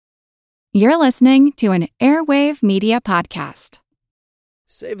You're listening to an Airwave Media Podcast.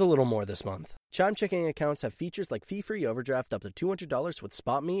 Save a little more this month. Chime checking accounts have features like fee-free overdraft up to $200 with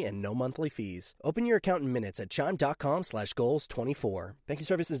SpotMe and no monthly fees. Open your account in minutes at chime.com/goals24. Banking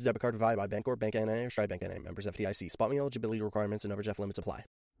services, debit card provided by Bancorp, Bank NA, or Stride Bank NA. Members FDIC. SpotMe eligibility requirements and overdraft limits apply.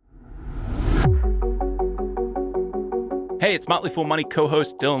 Hey, it's Motley Fool Money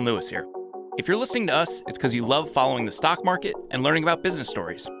co-host Dylan Lewis here. If you're listening to us, it's because you love following the stock market and learning about business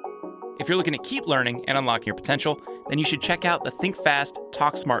stories. If you're looking to keep learning and unlocking your potential, then you should check out the Think Fast,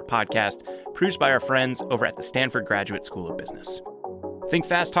 Talk Smart podcast produced by our friends over at the Stanford Graduate School of Business. Think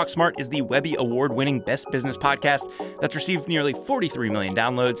Fast, Talk Smart is the Webby Award-winning best business podcast that's received nearly 43 million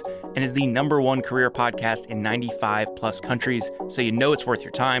downloads and is the #1 career podcast in 95-plus countries, so you know it's worth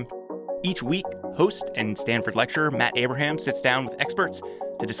your time. Each week, host and Stanford lecturer Matt Abraham sits down with experts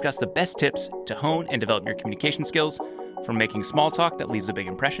to discuss the best tips to hone and develop your communication skills, from making small talk that leaves a big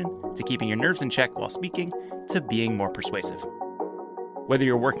impression, to keeping your nerves in check while speaking, to being more persuasive. Whether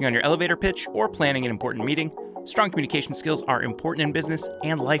you're working on your elevator pitch or planning an important meeting, strong communication skills are important in business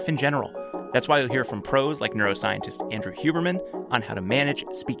and life in general. That's why you'll hear from pros like neuroscientist Andrew Huberman on how to manage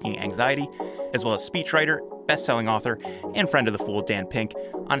speaking anxiety, as well as speechwriter, best-selling author, and friend of the Fool Dan Pink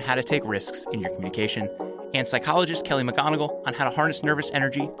on how to take risks in your communication, and psychologist Kelly McGonigal on how to harness nervous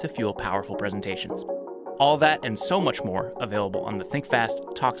energy to fuel powerful presentations. All that and so much more available on the Think Fast,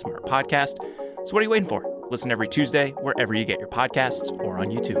 Talk Smart podcast. So what are you waiting for? Listen every Tuesday wherever you get your podcasts or on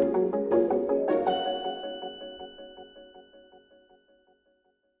YouTube.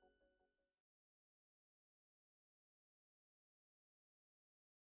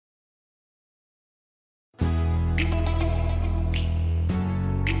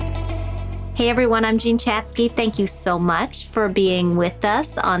 Hey everyone, I'm Jean Chatzky. Thank you so much for being with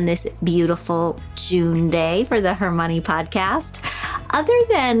us on this beautiful June day for the Her Money podcast. Other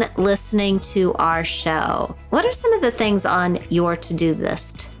than listening to our show, what are some of the things on your to-do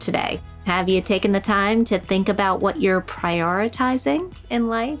list today? Have you taken the time to think about what you're prioritizing in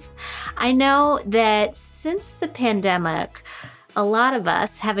life? I know that since the pandemic, a lot of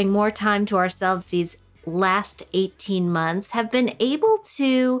us having more time to ourselves these last 18 months have been able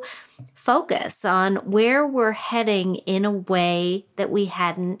to focus on where we're heading in a way that we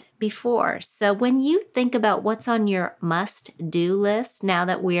hadn't before. So when you think about what's on your must-do list now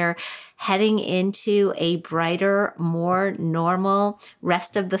that we're heading into a brighter, more normal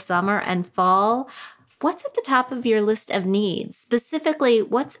rest of the summer and fall, what's at the top of your list of needs? Specifically,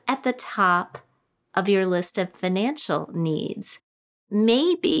 what's at the top of your list of financial needs?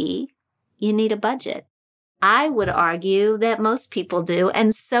 Maybe you need a budget. I would argue that most people do,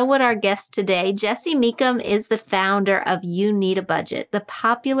 and so would our guest today. Jesse Mecham is the founder of You Need a Budget, the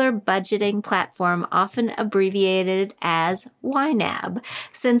popular budgeting platform often abbreviated as YNAB.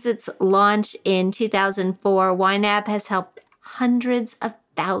 Since its launch in 2004, YNAB has helped hundreds of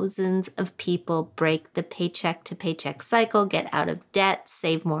thousands of people break the paycheck-to-paycheck cycle, get out of debt,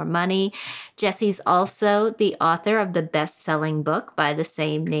 save more money. Jesse's also the author of the best-selling book by the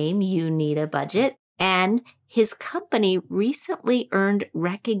same name, You Need a Budget. And his company recently earned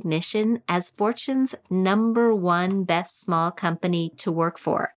recognition as Fortune's #1 best small company to work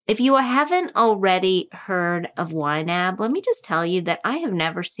for. If you haven't already heard of YNAB, let me just tell you that I have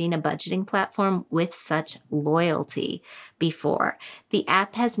never seen a budgeting platform with such loyalty before. The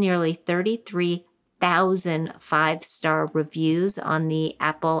app has nearly 33,000 five-star reviews on the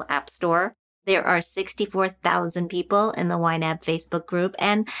Apple App Store. There are 64,000 people in the YNAB Facebook group,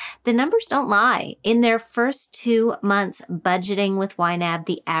 and the numbers don't lie. In their first 2 months budgeting with YNAB,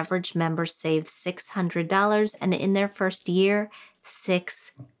 the average member saved $600, and in their first year,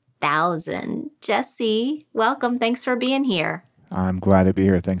 $6,000. Jesse, welcome. Thanks for being here. I'm glad to be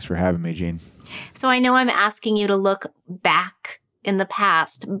here. Thanks for having me, Jean. So I know I'm asking you to look back in the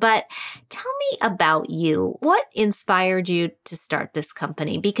past, but tell me about you. What inspired you to start this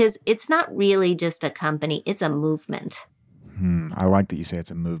company? Because it's not really just a company, it's a movement. I like that you say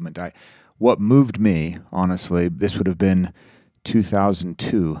it's a movement. What moved me, honestly, this would have been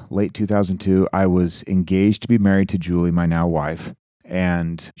 2002, late 2002. I was engaged to be married to Julie, my now wife,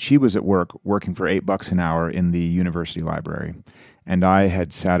 and she was at work working for $8 an hour in the university library. And I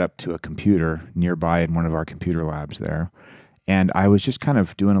had sat up to a computer nearby in one of our computer labs there. And I was just kind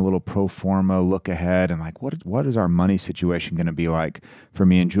of doing a little pro forma look ahead and like, what is our money situation going to be like for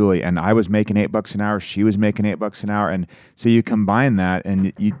me and Julie? And I was making $8 an hour. She was making $8 an hour. And so you combine that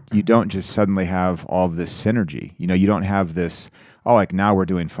and you don't just suddenly have all of this synergy. You know, you don't have this, oh, like now we're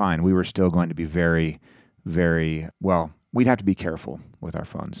doing fine. We were still going to be very, very, well, we'd have to be careful with our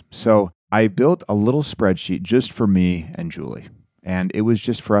funds. So I built a little spreadsheet just for me and Julie. And it was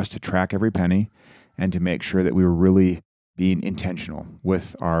just for us to track every penny and to make sure that we were really being intentional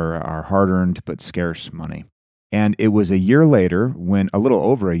with our hard-earned but scarce money. And it was a little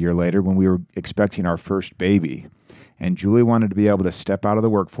over a year later, when we were expecting our first baby. And Julie wanted to be able to step out of the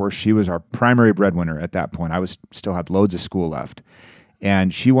workforce. She was our primary breadwinner at that point. I still had loads of school left.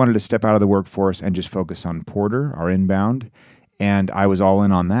 And she wanted to step out of the workforce and just focus on Porter, our inbound. And I was all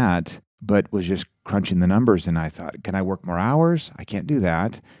in on that, but was just crunching the numbers. And I thought, can I work more hours? I can't do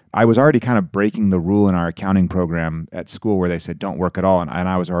that. I was already kind of breaking the rule in our accounting program at school where they said, don't work at all. And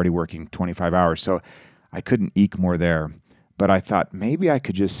I was already working 25 hours. So I couldn't eke more there. But I thought maybe I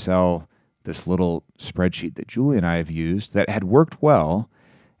could just sell this little spreadsheet that Julie and I have used that had worked well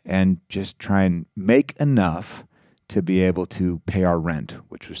and just try and make enough to be able to pay our rent,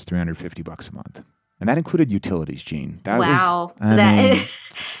 which was $350 a month. And that included utilities, Jean. Wow.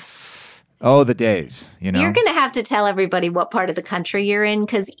 Oh, the days, You're going to have to tell everybody what part of the country you're in,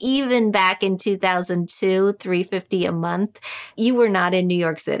 because even back in 2002, $350 a month, you were not in New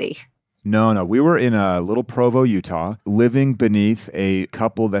York City. No. We were in a little Provo, Utah, living beneath a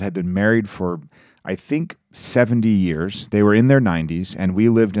couple that had been married for, I think, 70 years. They were in their 90s, and we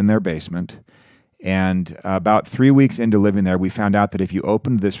lived in their basement. And about 3 weeks into living there, we found out that if you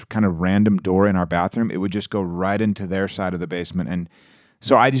opened this kind of random door in our bathroom, it would just go right into their side of the basement. And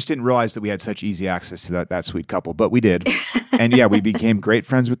so I just didn't realize that we had such easy access to that sweet couple, but we did. And yeah, we became great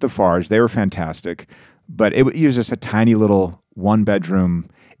friends with the Farrs. They were fantastic. But it was just a tiny little one-bedroom.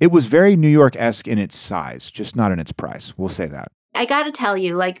 It was very New York-esque in its size, just not in its price. We'll say that. I got to tell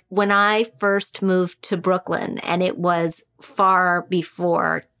you, when I first moved to Brooklyn, and it was far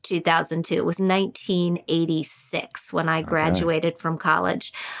before 2002, it was 1986 when I graduated from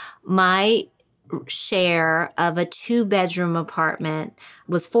college. My share of a 2-bedroom apartment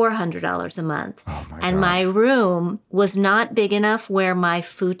was $400 a month. Oh my and gosh. My room was not big enough where my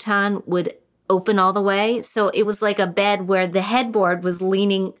futon would open all the way. So it was like a bed where the headboard was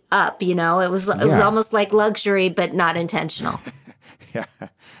leaning up, It was almost like luxury, but not intentional. Yeah.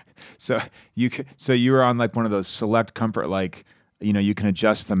 So you were on one of those select comfort, you can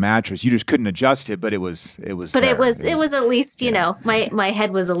adjust the mattress. You just couldn't adjust it, but it was. But there. It was at least, my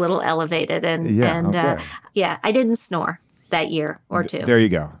head was a little elevated, and I didn't snore that year or two. There you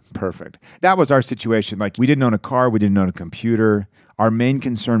go. Perfect. That was our situation. We didn't own a car, we didn't own a computer. Our main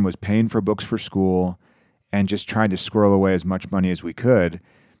concern was paying for books for school and just trying to squirrel away as much money as we could.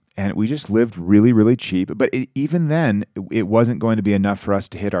 And we just lived really, really cheap. But even then, it wasn't going to be enough for us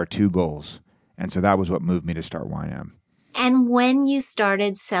to hit our 2 goals. And so that was what moved me to start YNAB. And when you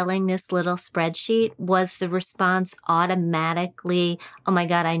started selling this little spreadsheet, was the response automatically, oh my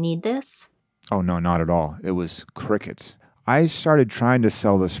God, I need this? Oh, no, not at all. It was crickets. I started trying to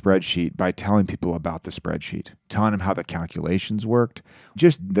sell the spreadsheet by telling people about the spreadsheet, telling them how the calculations worked,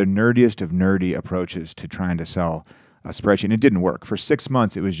 just the nerdiest of nerdy approaches to trying to sell a spreadsheet. And it didn't work. For 6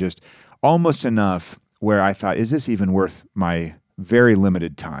 months, it was just almost enough where I thought, is this even worth my very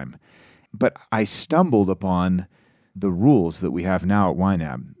limited time? But I stumbled upon the rules that we have now at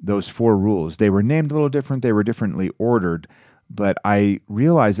YNAB, those 4 rules. They were named a little different. They were differently ordered. But I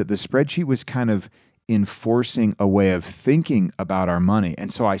realized that the spreadsheet was kind of enforcing a way of thinking about our money.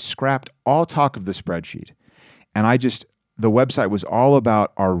 And so I scrapped all talk of the spreadsheet. And the website was all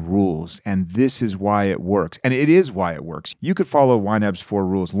about our rules. And this is why it works. And it is why it works. You could follow YNAB's 4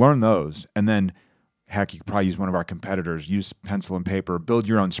 rules, learn those, and then heck, you could probably use one of our competitors, use pencil and paper, build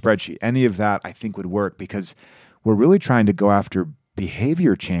your own spreadsheet. Any of that I think would work because we're really trying to go after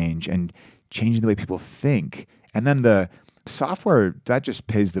behavior change and changing the way people think. And then the software, that just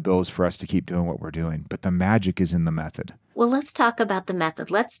pays the bills for us to keep doing what we're doing. But the magic is in the method. Well, let's talk about the method.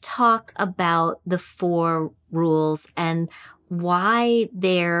 Let's talk about the 4 rules and why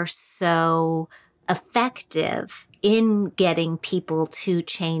they're so effective in getting people to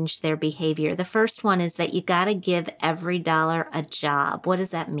change their behavior. The first one is that you got to give every dollar a job. What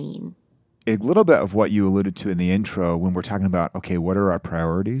does that mean? A little bit of what you alluded to in the intro when we're talking about, okay, what are our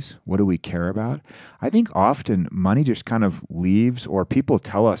priorities? What do we care about? I think often money just kind of leaves, or people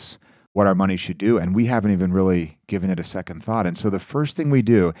tell us what our money should do, and we haven't even really given it a second thought. And so the first thing we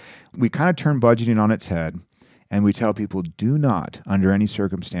do, we kind of turn budgeting on its head, and we tell people, do not, under any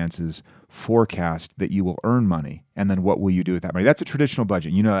circumstances, forecast that you will earn money. And then what will you do with that money? That's a traditional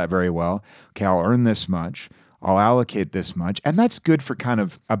budget. You know that very well. Okay, I'll earn this much. I'll allocate this much. And that's good for kind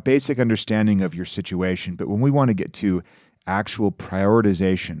of a basic understanding of your situation. But when we want to get to actual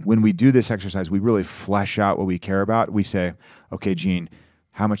prioritization, when we do this exercise, we really flesh out what we care about. We say, okay, Gene,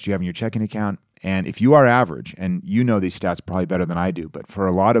 how much do you have in your checking account? And if you are average, and you know these stats probably better than I do, but for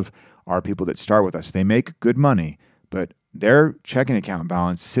a lot of our people that start with us, they make good money, but their checking account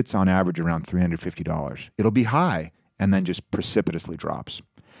balance sits on average around $350. It'll be high and then just precipitously drops.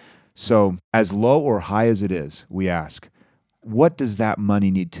 So as low or high as it is, we ask, what does that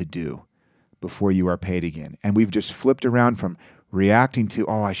money need to do before you are paid again? And we've just flipped around from reacting to,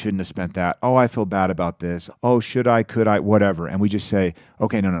 oh, I shouldn't have spent that. Oh, I feel bad about this. Oh, should I, could I, whatever. And we just say,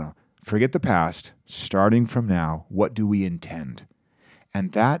 okay, no. Forget the past. Starting from now, what do we intend?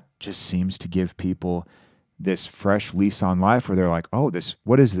 And that just seems to give people this fresh lease on life where they're like, oh,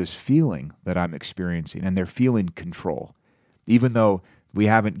 what is this feeling that I'm experiencing? And they're feeling control, even though we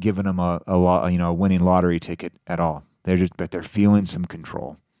haven't given them a winning lottery ticket at all. But they're feeling some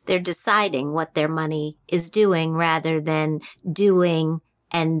control. They're deciding what their money is doing rather than doing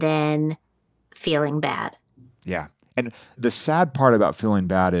and then feeling bad. Yeah. And the sad part about feeling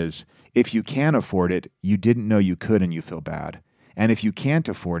bad is if you can afford it, you didn't know you could and you feel bad. And if you can't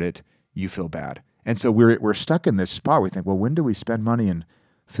afford it, you feel bad. And so we're stuck in this spot. We think, well, when do we spend money and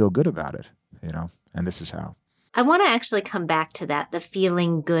feel good about it? And this is how. I want to actually come back to that, the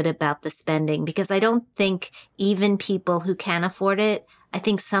feeling good about the spending, because I don't think even people who can afford it, I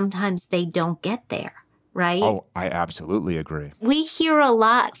think sometimes they don't get there, right? Oh, I absolutely agree. We hear a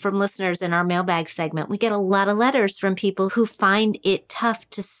lot from listeners in our mailbag segment. We get a lot of letters from people who find it tough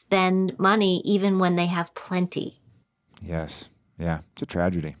to spend money even when they have plenty. Yes. Yeah. It's a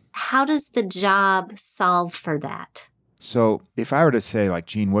tragedy. How does the job solve for that? So if I were to say, like,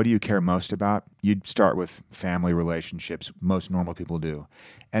 Gene, what do you care most about? You'd start with family relationships. Most normal people do.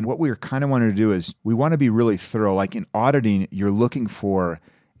 And what we're kind of wanting to do is we want to be really thorough. Like in auditing, you're looking for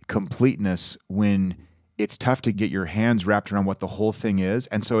completeness when it's tough to get your hands wrapped around what the whole thing is.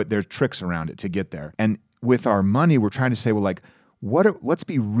 And so there's tricks around it to get there. And with our money, we're trying to say, well, like, let's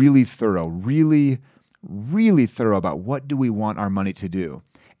be really thorough, really, really thorough about what do we want our money to do.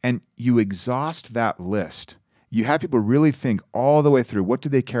 And you exhaust that list. You have people really think all the way through, what do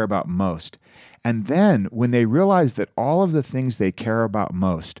they care about most? And then when they realize that all of the things they care about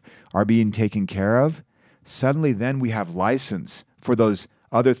most are being taken care of, suddenly then we have license for those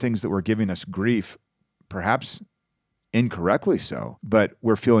other things that were giving us grief, perhaps incorrectly so, but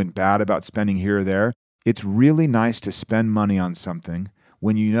we're feeling bad about spending here or there. It's really nice to spend money on something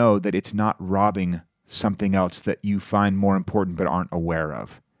when you know that it's not robbing something else that you find more important but aren't aware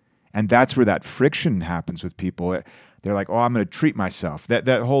of. And that's where that friction happens with people. They're like, oh, I'm going to treat myself. That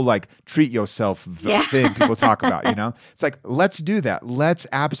whole like treat yourself thing people talk about, It's like, let's do that. Let's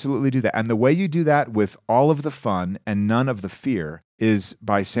absolutely do that. And the way you do that with all of the fun and none of the fear is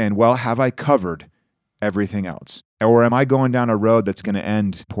by saying, well, have I covered everything else? Or am I going down a road that's going to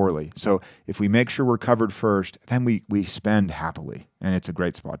end poorly? So if we make sure we're covered first, then we spend happily. And it's a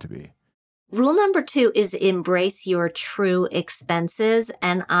great spot to be. Rule number 2 is embrace your true expenses.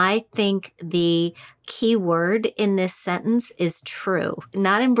 And I think the key word in this sentence is true.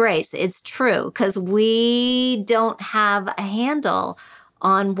 Not embrace, it's true, because we don't have a handle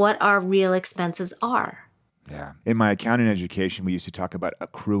on what our real expenses are. Yeah. In my accounting education, we used to talk about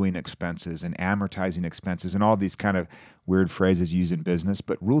accruing expenses and amortizing expenses and all these kind of weird phrases used in business.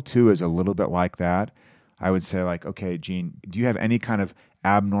 But rule 2 is a little bit like that. I would say like, okay, Gene, do you have any kind of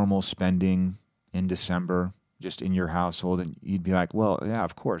abnormal spending in December just in your household? And you'd be like, well, yeah,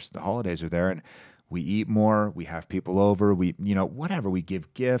 of course, the holidays are there and we eat more, we have people over, we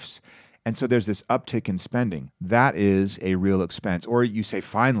give gifts. And so there's this uptick in spending. That is a real expense. Or you say,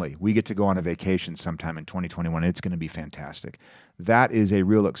 finally, we get to go on a vacation sometime in 2021. It's going to be fantastic. That is a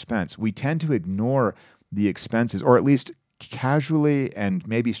real expense. We tend to ignore the expenses, or at least casually and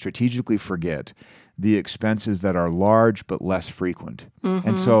maybe strategically forget the expenses that are large but less frequent. Mm-hmm.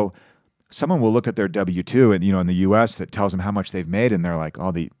 And so someone will look at their W-2 and, in the U.S. that tells them how much they've made, and they're like,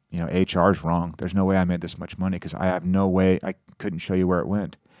 oh, the HR's wrong. There's no way I made this much money because I have no way. I couldn't show you where it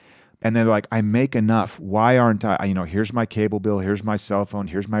went. And they're like, I make enough. Why aren't I, here's my cable bill, here's my cell phone,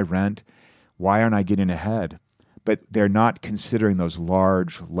 here's my rent. Why aren't I getting ahead? But they're not considering those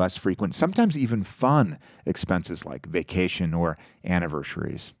large, less frequent, sometimes even fun expenses like vacation or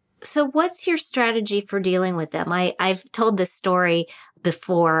anniversaries. So what's your strategy for dealing with them? I've told this story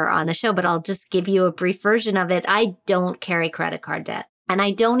before on the show, but I'll just give you a brief version of it. I don't carry credit card debt. And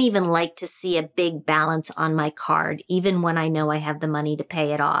I don't even like to see a big balance on my card, even when I know I have the money to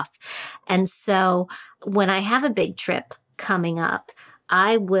pay it off. And so when I have a big trip coming up,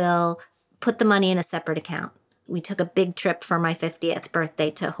 I will put the money in a separate account. We took a big trip for my 50th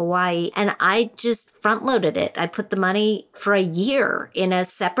birthday to Hawaii, and I just front-loaded it. I put the money for a year in a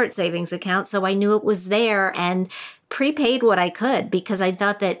separate savings account, so I knew it was there, and prepaid what I could, because I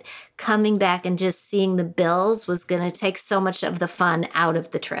thought that coming back and just seeing the bills was going to take so much of the fun out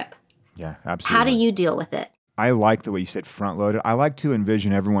of the trip. Yeah, absolutely. How do you deal with it? I like the way you said front-loaded. I like to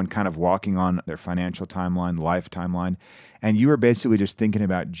envision everyone kind of walking on their financial timeline, life timeline, and you were basically just thinking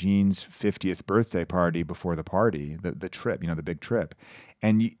about Jean's 50th birthday party before the party, the trip, the big trip.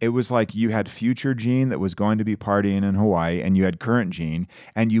 And it was like you had future Jean that was going to be partying in Hawaii, and you had current Jean,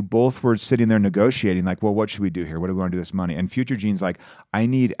 and you both were sitting there negotiating like, well, what should we do here? What do we want to do with this money? And future Jean's like, I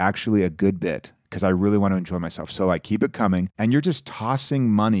need actually a good bit because I really want to enjoy myself. So like, keep it coming. And you're just tossing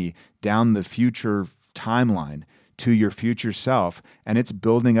money down the future timeline to your future self, and it's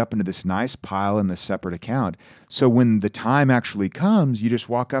building up into this nice pile in this separate account. So when the time actually comes, you just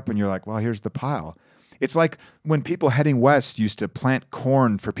walk up and you're like, well, here's the pile. It's like when people heading west used to plant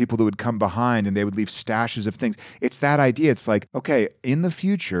corn for people that would come behind and they would leave stashes of things. It's that idea. It's like, okay, in the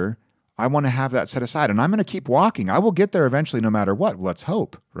future, I want to have that set aside and I'm going to keep walking. I will get there eventually no matter what. Let's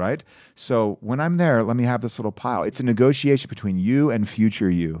hope, right? So when I'm there, let me have this little pile. It's a negotiation between you and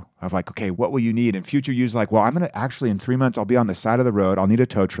future you of like, okay, what will you need? And future you's like, well, I'm going to actually in 3 months, I'll be on the side of the road. I'll need a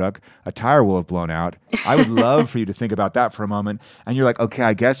tow truck. A tire will have blown out. I would love for you to think about that for a moment. And you're like, okay,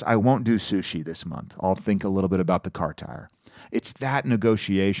 I guess I won't do sushi this month. I'll think a little bit about the car tire. It's that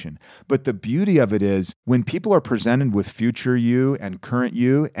negotiation. But the beauty of it is when people are presented with future you and current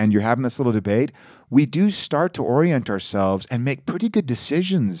you, and you're having this little debate, we do start to orient ourselves and make pretty good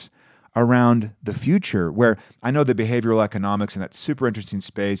decisions around the future, where I know the behavioral economics in that super interesting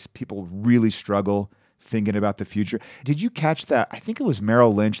space, people really struggle thinking about the future. Did you catch that? I think it was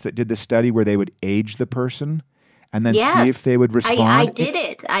Merrill Lynch that did the study where they would age the person and then see if they would respond. I did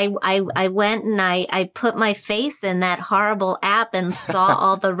it. I went and I put my face in that horrible app and saw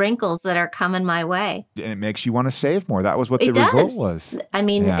all the wrinkles that are coming my way. And it makes you want to save more. That was what the result was. I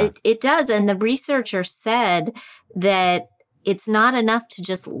mean, it does. And the researcher said that it's not enough to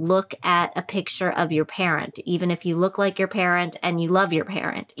just look at a picture of your parent. Even if you look like your parent and you love your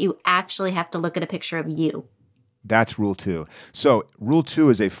parent, you actually have to look at a picture of you. That's rule 2. So rule 2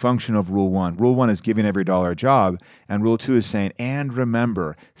 is a function of rule 1. Rule 1 is giving every dollar a job. And rule 2 is saying, and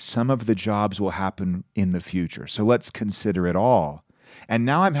remember, some of the jobs will happen in the future. So let's consider it all. And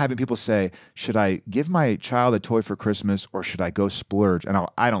now I'm having people say, should I give my child a toy for Christmas or should I go splurge? And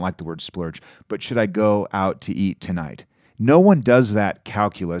I don't like the word splurge, but should I go out to eat tonight? No one does that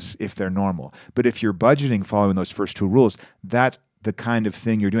calculus if they're normal. But if you're budgeting following those first 2 rules, that's the kind of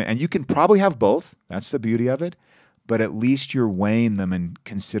thing you're doing. And you can probably have both. That's the beauty of it. But at least you're weighing them and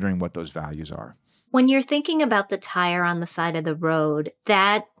considering what those values are. When you're thinking about the tire on the side of the road,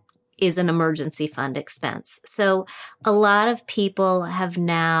 that is an emergency fund expense. So a lot of people have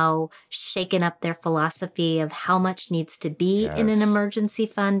now shaken up their philosophy of how much needs to be in an emergency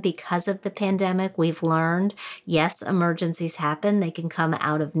fund because of the pandemic. We've learned, yes, emergencies happen. They can come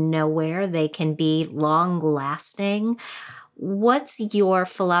out of nowhere. They can be long lasting. What's your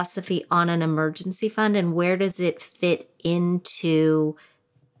philosophy on an emergency fund and where does it fit into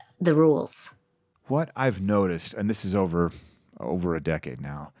the rules? What I've noticed, and this is over a decade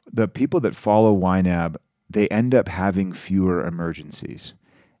now, the people that follow YNAB, they end up having fewer emergencies.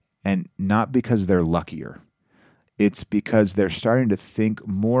 And not because they're luckier. It's because they're starting to think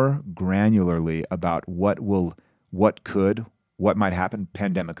more granularly about what might happen,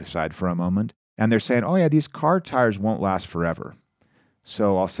 pandemic aside for a moment. And they're saying, oh yeah, these car tires won't last forever.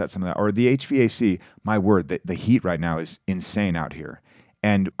 So I'll set some of that. Or the HVAC, my word, the heat right now is insane out here.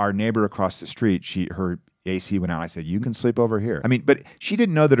 And our neighbor across the street, her AC went out. I said, you can sleep over here. I mean, but she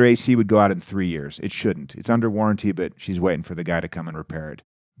didn't know that her AC would go out in 3 years. It shouldn't. It's under warranty, but she's waiting for the guy to come and repair it.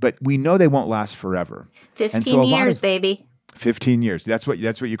 But we know they won't last forever. 15 years, baby. 15 years. That's what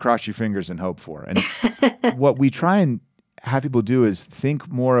you cross your fingers and hope for. And what we try and have people do is think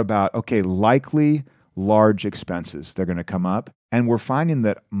more about, okay, likely large expenses. They're going to come up. And we're finding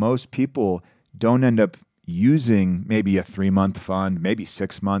that most people don't end up using maybe a 3-month fund, maybe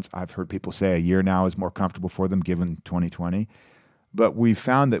 6 months. I've heard people say a year now is more comfortable for them given 2020. But we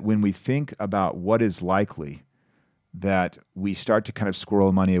found that when we think about what is likely, that we start to kind of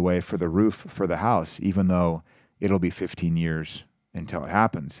squirrel money away for the roof for the house, even though it'll be 15 years until it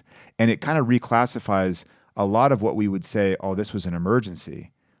happens. And it kind of reclassifies a lot of what we would say, oh, this was an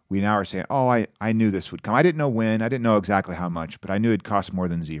emergency. We now are saying, oh, I knew this would come. I didn't know when. I didn't know exactly how much, but I knew it'd cost more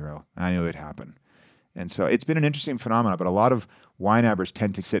than zero. And I knew it'd happen. And so it's been an interesting phenomenon, but a lot of YNABers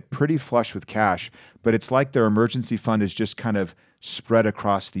tend to sit pretty flush with cash, but it's like their emergency fund is just kind of spread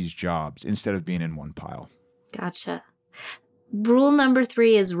across these jobs instead of being in one pile. Gotcha. Rule number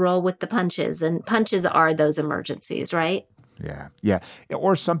 3 is roll with the punches, and punches are those emergencies, right? Yeah.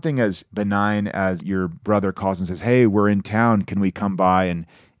 Or something as benign as your brother calls and says, hey, we're in town. Can we come by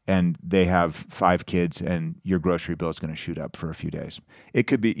and they have 5 kids and your grocery bill is going to shoot up for a few days. It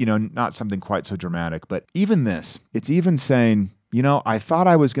could be, not something quite so dramatic, but even this, it's even saying, I thought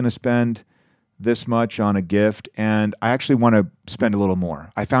I was going to spend this much on a gift and I actually want to spend a little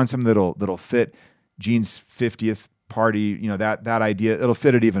more. I found something that'll fit Jean's 50th party, that idea, it'll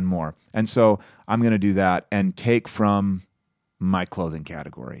fit it even more. And so I'm going to do that and take from my clothing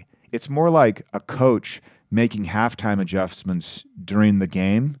category. It's more like a coach making halftime adjustments during the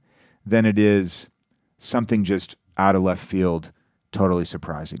game than it is something just out of left field, totally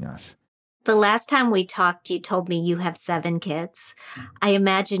surprising us. The last time we talked, you told me you have 7 kids. I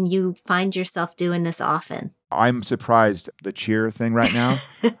imagine you find yourself doing this often. I'm surprised the cheer thing right now.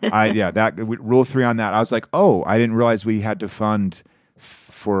 Rule 3 on that. I was like, I didn't realize we had to fund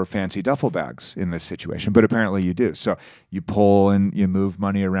for fancy duffel bags in this situation, but apparently you do. So you pull and you move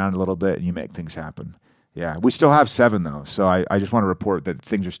money around a little bit and you make things happen. Yeah, we still have 7 though, so I just want to report that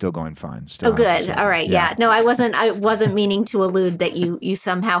things are still going fine. Still good. All right. Yeah. No, I wasn't meaning to allude that you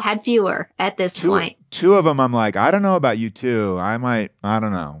somehow had fewer at this point. 2 of them, I'm like, I don't know about you 2. I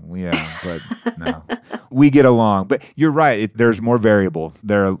don't know. Yeah, but no, we get along. But you're right. There's more variable.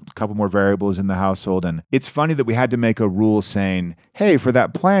 There are a couple more variables in the household, and it's funny that we had to make a rule saying, hey, for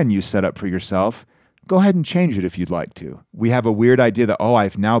that plan you set up for yourself, go ahead and change it if you'd like to. We have a weird idea that,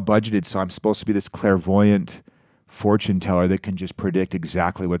 I've now budgeted, so I'm supposed to be this clairvoyant fortune teller that can just predict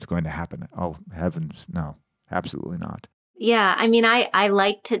exactly what's going to happen. Oh, heavens, no, absolutely not. Yeah, I mean, I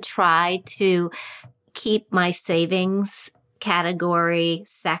like to try to keep my savings category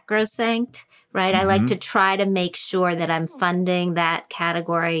sacrosanct, right? Mm-hmm. I like to try to make sure that I'm funding that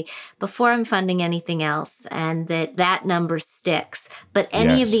category before I'm funding anything else and that number sticks. But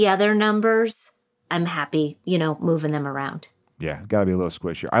any of the other numbers, I'm happy, moving them around. Yeah, got to be a little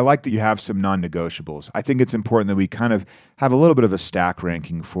squishier. I like that you have some non-negotiables. I think it's important that we kind of have a little bit of a stack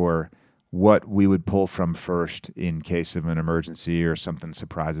ranking for what we would pull from first in case of an emergency or something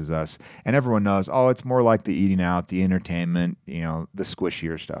surprises us. And everyone knows, it's more like the eating out, the entertainment, the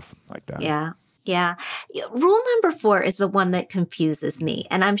squishier stuff like that. Yeah. Yeah. Rule number 4 is the one that confuses me.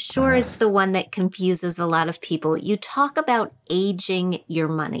 And I'm sure it's the one that confuses a lot of people. You talk about aging your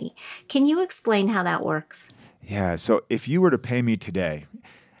money. Can you explain how that works? Yeah. So if you were to pay me today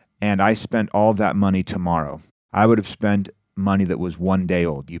and I spent all that money tomorrow, I would have spent money that was 1 day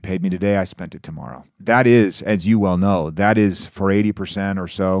old. You paid me today, I spent it tomorrow. That is, as you well know, that is for 80% or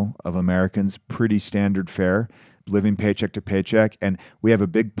so of Americans, pretty standard fare. Living paycheck to paycheck, and we have a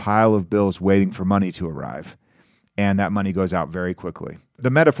big pile of bills waiting for money to arrive, and that money goes out very quickly.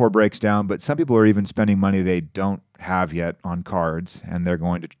 The metaphor breaks down, but some people are even spending money they don't have yet on cards, and they're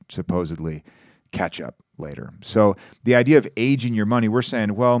going to supposedly catch up later. So the idea of aging your money, we're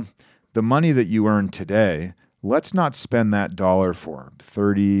saying, well, the money that you earn today, let's not spend that dollar for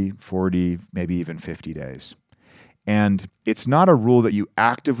 30, 40, maybe even 50 days. And it's not a rule that you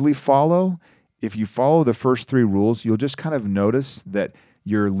actively follow. If you follow the first 3 rules, you'll just kind of notice that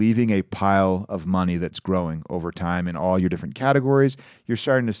you're leaving a pile of money that's growing over time in all your different categories. You're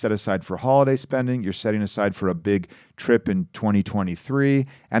starting to set aside for holiday spending. You're setting aside for a big trip in 2023.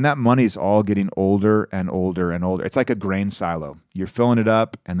 And that money is all getting older and older and older. It's like a grain silo. You're filling it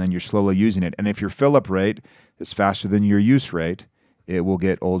up and then you're slowly using it. And if your fill-up rate is faster than your use rate, it will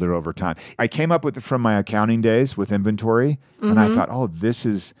get older over time. I came up with it from my accounting days with inventory, and I thought, this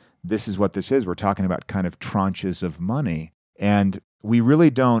is what this is. We're talking about kind of tranches of money. And we really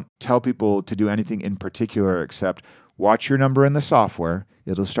don't tell people to do anything in particular except watch your number in the software.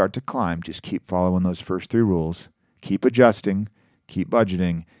 It'll start to climb. Just keep following those first 3 rules. Keep adjusting, keep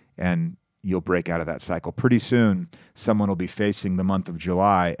budgeting, and you'll break out of that cycle. Pretty soon, someone will be facing the month of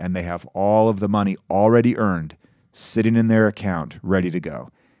July and they have all of the money already earned sitting in their account ready to go.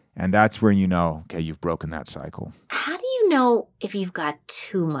 And that's where you know, okay, you've broken that cycle. How do you know if you've got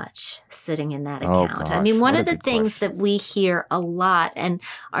too much sitting in that account? Gosh, I mean, one of the things that we hear a lot, and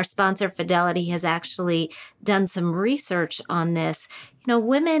our sponsor Fidelity has actually done some research on this,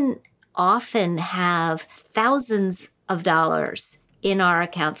 women often have thousands of dollars in our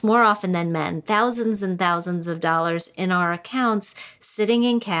accounts, more often than men, thousands and thousands of dollars in our accounts, sitting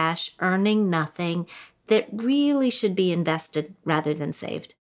in cash, earning nothing, that really should be invested rather than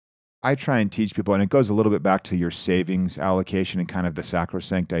saved. I try and teach people, and it goes a little bit back to your savings allocation and kind of the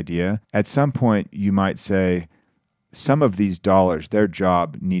sacrosanct idea. At some point, you might say, some of these dollars, their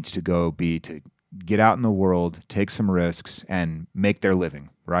job needs to be to get out in the world, take some risks, and make their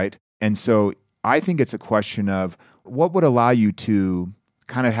living, right? And so I think it's a question of what would allow you to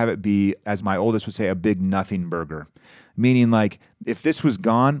kind of have it be, as my oldest would say, a big nothing burger. Meaning like, if this was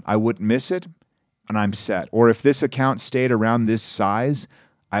gone, I wouldn't miss it, and I'm set. Or if this account stayed around this size,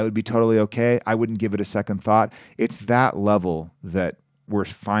 I would be totally okay. I wouldn't give it a second thought. It's that level that we're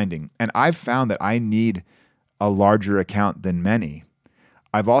finding. And I've found that I need a larger account than many.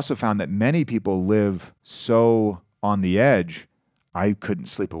 I've also found that many people live so on the edge, I couldn't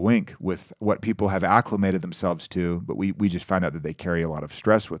sleep a wink with what people have acclimated themselves to, but we just find out that they carry a lot of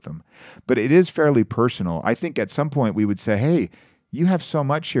stress with them. But it is fairly personal. I think at some point we would say, hey, you have so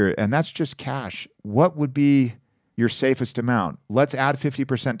much here, and that's just cash. What would be your safest amount? Let's add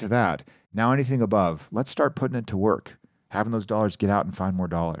 50% to that. Now anything above, let's start putting it to work, having those dollars get out and find more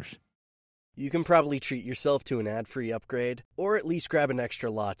dollars. You can probably treat yourself to an ad-free upgrade, or at least grab an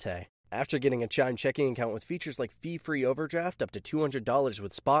extra latte. After getting a Chime checking account with features like fee-free overdraft up to $200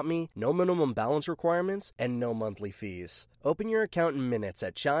 with SpotMe, no minimum balance requirements, and no monthly fees. Open your account in minutes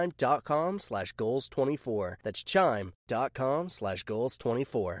at chime.com/goals24. That's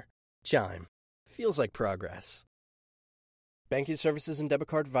chime.com/goals24. Chime. Feels like progress. Banking services and debit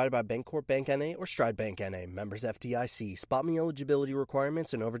card provided by Bancorp Bank N.A. or Stride Bank N.A. Members FDIC. SpotMe eligibility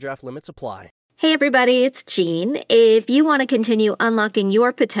requirements and overdraft limits apply. Hey everybody, it's Jean. If you want to continue unlocking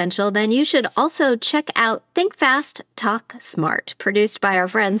your potential, then you should also check out Think Fast, Talk Smart, produced by our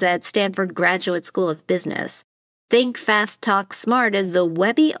friends at Stanford Graduate School of Business. Think Fast, Talk Smart is the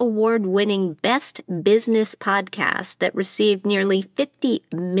Webby Award-winning Best Business podcast that received nearly 50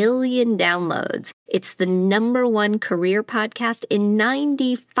 million downloads. It's the #1 career podcast in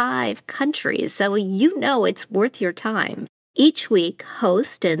 95 countries, so you know it's worth your time. Each week,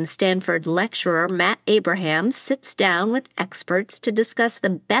 host and Stanford lecturer Matt Abraham sits down with experts to discuss the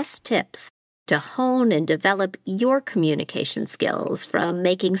best tips to hone and develop your communication skills, from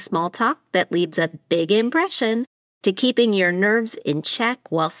making small talk that leaves a big impression to keeping your nerves in check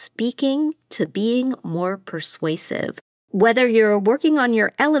while speaking to being more persuasive. Whether you're working on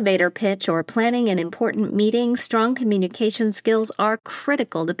your elevator pitch or planning an important meeting, strong communication skills are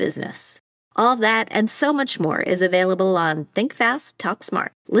critical to business. All that and so much more is available on Think Fast, Talk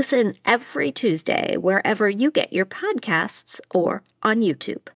Smart. Listen every Tuesday wherever you get your podcasts or on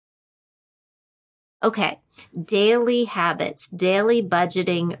YouTube. Okay, daily habits, daily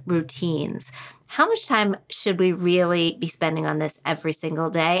budgeting routines. How much time should we really be spending on this every single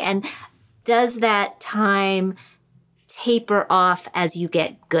day? And does that time taper off as you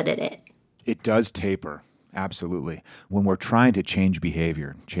get good at it? It does taper. Absolutely. When we're trying to change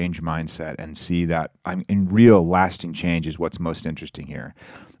behavior, change mindset, and see that in real lasting change is what's most interesting here,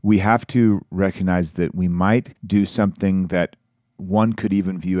 we have to recognize that we might do something that one could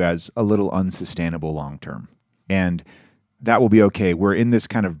even view as a little unsustainable long term. And that will be okay. We're in this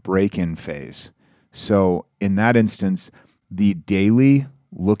kind of break-in phase. So in that instance, the daily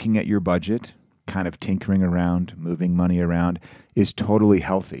looking at your budget, kind of tinkering around, moving money around, is totally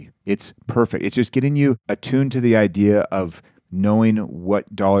healthy. It's perfect. It's just getting you attuned to the idea of knowing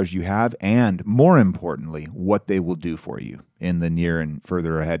what dollars you have and, more importantly, what they will do for you in the near and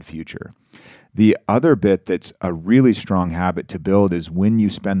further ahead future. The other bit that's a really strong habit to build is when you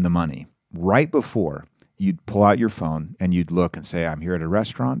spend the money. Right before, you'd pull out your phone and you'd look and say, I'm here at a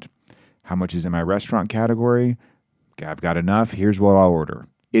restaurant. How much is in my restaurant category? Okay, I've got enough. Here's what I'll order.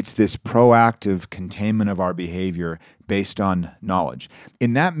 It's this proactive containment of our behavior based on knowledge.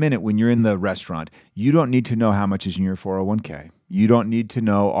 In that minute when you're in the restaurant, you don't need to know how much is in your 401k. You don't need to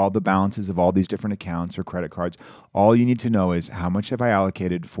know all the balances of all these different accounts or credit cards. All you need to know is how much have I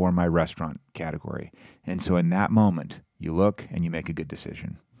allocated for my restaurant category. And so in that moment, you look and you make a good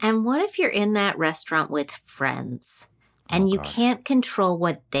decision. And what if you're in that restaurant with friends? And you can't control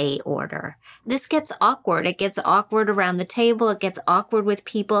what they order? This gets awkward. It gets awkward around the table. It gets awkward with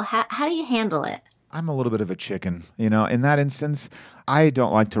people. How do you handle it? I'm a little bit of a chicken. In that instance, I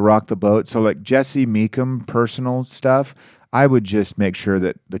don't like to rock the boat. So like Jesse Meekum personal stuff, I would just make sure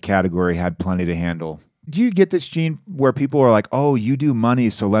that the category had plenty to handle. Do you get this, Gene, where people are like, oh, you do money,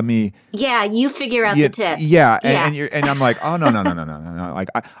 so let me... Yeah, you figure out the tip. Yeah, and I'm like, oh, no. Like,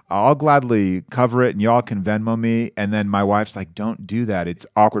 I'll gladly cover it, and y'all can Venmo me. And then my wife's like, don't do that. It's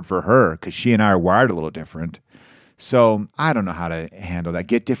awkward for her, because she and I are wired a little different. So I don't know how to handle that.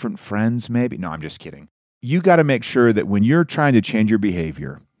 Get different friends, maybe? No, I'm just kidding. You got to make sure that when you're trying to change your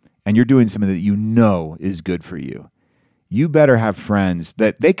behavior, and you're doing something that you know is good for you, you better have friends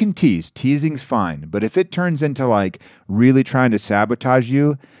that they can tease. Teasing's fine. But if it turns into like really trying to sabotage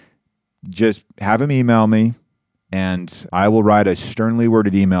you, just have them email me and I will write a sternly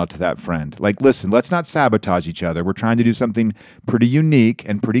worded email to that friend. Like, listen, let's not sabotage each other. We're trying to do something pretty unique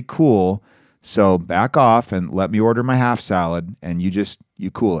and pretty cool. So back off and let me order my half salad and you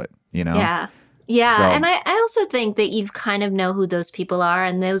cool it, Yeah. Yeah. So, and I also think that you kind of know who those people are.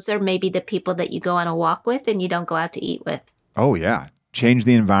 And those are maybe the people that you go on a walk with and you don't go out to eat with. Oh, yeah. change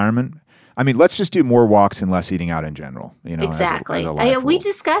the environment. I mean, let's just do more walks and less eating out in general. Exactly. As a life We rule.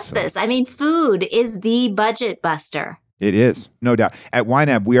 discussed this. I mean, food is the budget buster. It is, no doubt. At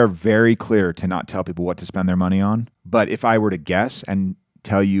YNAB, we are very clear to not tell people what to spend their money on. But if I were to guess and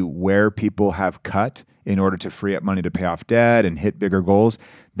tell you where people have cut in order to free up money to pay off debt and hit bigger goals,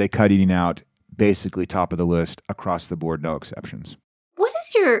 they cut eating out basically top of the list across the board, no exceptions. What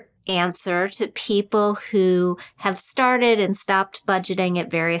is your answer to people who have started and stopped budgeting at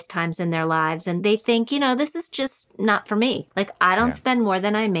various times in their lives and they think, this is just not for me. Like, I don't spend more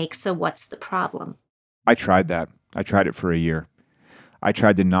than I make, so what's the problem? I tried that. I tried it for a year. I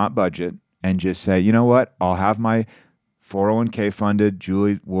tried to not budget and just say, you know what, I'll have my 401k funded.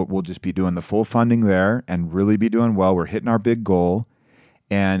 Julie will just be doing the full funding there and really be doing well. We're hitting our big goal.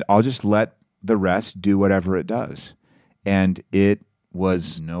 And I'll just let the rest do whatever it does. And it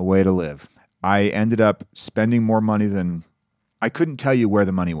was no way to live. I ended up spending more money than, I couldn't tell you where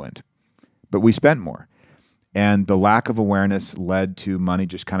the money went, but we spent more. And the lack of awareness led to money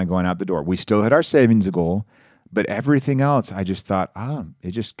just kind of going out the door. We still hit our savings goal, but everything else, I just thought,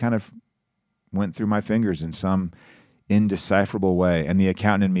 it just kind of went through my fingers in some indecipherable way. And the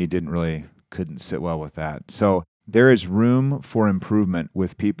accountant in me couldn't sit well with that. So there is room for improvement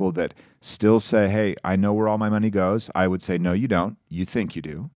with people that still say, hey, I know where all my money goes. I would say, no, you don't. You think you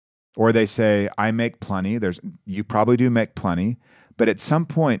do. Or they say, I make plenty. You probably do make plenty. But at some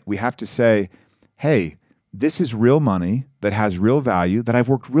point, we have to say, hey, this is real money that has real value that I've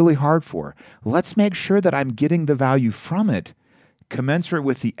worked really hard for. Let's make sure that I'm getting the value from it commensurate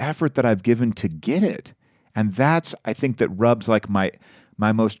with the effort that I've given to get it. And that's, I think, that rubs like my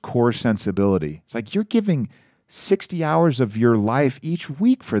most core sensibility. It's like you're giving 60 hours of your life each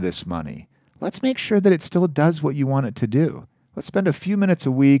week for this money. Let's make sure that it still does what you want it to do. Let's spend a few minutes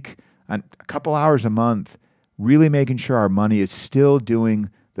a week, and a couple hours a month, really making sure our money is still doing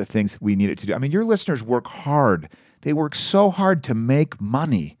the things we need it to do. I mean, your listeners work hard. They work so hard to make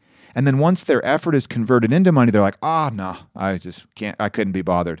money. And then once their effort is converted into money, they're like, no, I just can't, I couldn't be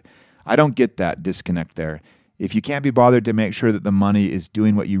bothered. I don't get that disconnect there. If you can't be bothered to make sure that the money is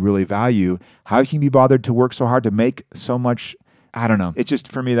doing what you really value, how can you be bothered to work so hard to make so much? I don't know. It's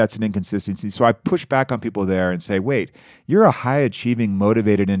just, for me, that's an inconsistency. So I push back on people there and say, wait, you're a high-achieving,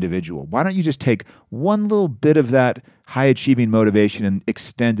 motivated individual. Why don't you just take one little bit of that high-achieving motivation and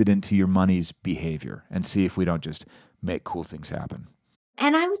extend it into your money's behavior and see if we don't just make cool things happen?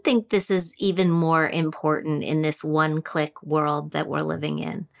 And I would think this is even more important in this one-click world that we're living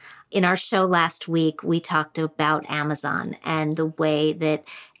in. In our show last week, we talked about Amazon and the way that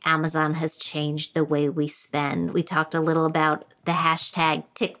Amazon has changed the way we spend. We talked a little about the hashtag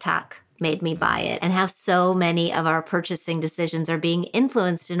TikTok made me buy it and how so many of our purchasing decisions are being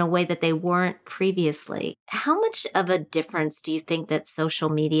influenced in a way that they weren't previously. How much of a difference do you think that social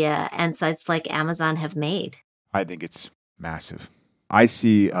media and sites like Amazon have made? I think it's massive. I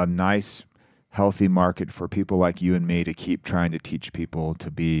see a nice, healthy market for people like you and me to keep trying to teach people to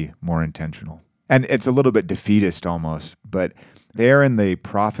be more intentional. And it's a little bit defeatist almost, but they're in the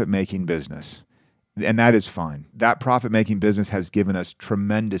profit-making business, and that is fine. That profit-making business has given us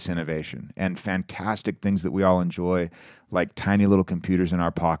tremendous innovation and fantastic things that we all enjoy, like tiny little computers in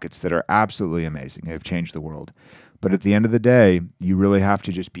our pockets that are absolutely amazing. They've changed the world. But at the end of the day, you really have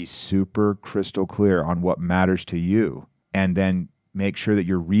to just be super crystal clear on what matters to you, and then make sure that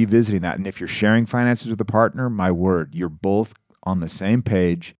you're revisiting that. And if you're sharing finances with a partner, my word, you're both on the same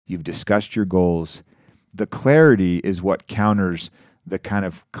page. You've discussed your goals. The clarity is what counters the kind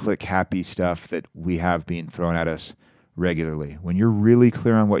of click happy stuff that we have being thrown at us regularly. When you're really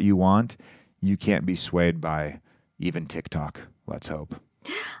clear on what you want, you can't be swayed by even TikTok, let's hope.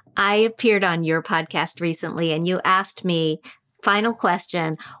 I appeared on your podcast recently and you asked me, final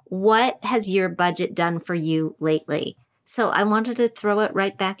question, what has your budget done for you lately? So I wanted to throw it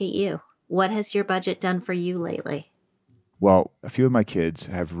right back at you. What has your budget done for you lately? Well, a few of my kids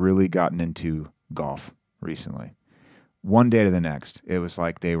have really gotten into golf recently. One day to the next, it was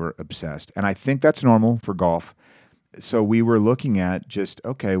like they were obsessed. And I think that's normal for golf. So we were looking at just,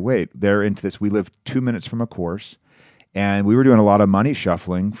 okay, wait, they're into this. We live 2 minutes from a course. And we were doing a lot of money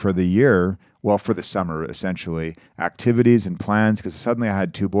shuffling for the year, well, for the summer, essentially, activities and plans, because suddenly I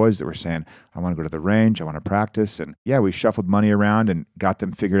had two boys that were saying, I want to go to the range, I want to practice. And yeah, we shuffled money around and got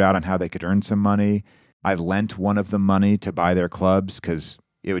them figured out on how they could earn some money. I lent one of them money to buy their clubs because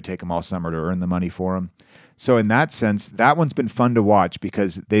it would take them all summer to earn the money for them. So in that sense, that one's been fun to watch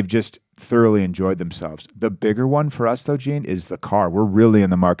because they've just thoroughly enjoyed themselves. The bigger one for us, though, Gene, is the car. We're really in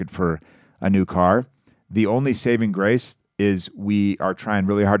the market for a new car. The only saving grace is we are trying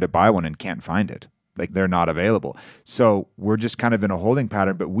really hard to buy one and can't find it. like they're not available. So we're just kind of in a holding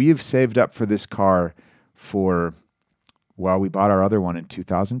pattern, but we have saved up for this car we bought our other one in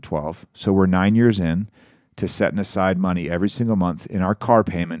 2012. So we're 9 years in to setting aside money every single month in our car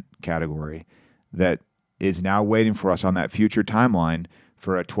payment category that is now waiting for us on that future timeline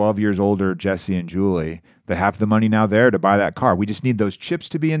for a 12 years older Jesse and Julie that have the money now there to buy that car. We just need those chips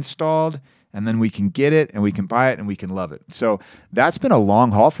to be installed, and then we can get it and we can buy it and we can love it. So that's been a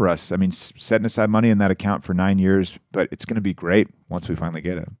long haul for us. I mean, setting aside money in that account for 9 years, but it's going to be great once we finally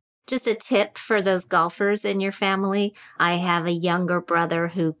get it. Just a tip for those golfers in your family. I have a younger brother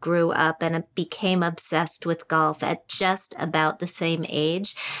who grew up and became obsessed with golf at just about the same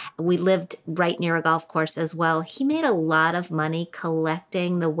age. We lived right near a golf course as well. He made a lot of money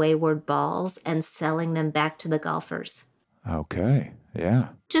collecting the wayward balls and selling them back to the golfers. Okay. Yeah.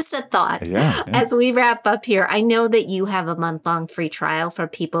 Just a thought. Yeah. As we wrap up here, I know that you have a month-long free trial for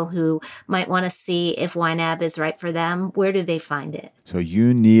people who might want to see if YNAB is right for them. Where do they find it? So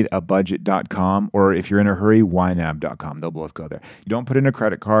youneedabudget.com, or if you're in a hurry, ynab.com. They'll both go there. You don't put in a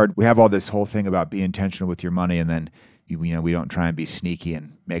credit card. We have all this whole thing about be intentional with your money, and then we don't try and be sneaky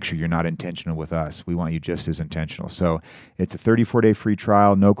and make sure you're not intentional with us. We want you just as intentional. So it's a 34-day free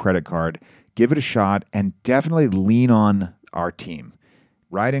trial, no credit card. Give it a shot and definitely lean on our team.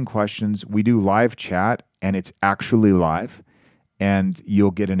 Write in questions. We do live chat, and it's actually live, and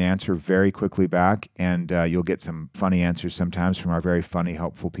you'll get an answer very quickly back, and you'll get some funny answers sometimes from our very funny,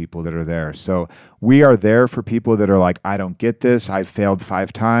 helpful people that are there. So we are there for people that are like, I don't get this. I failed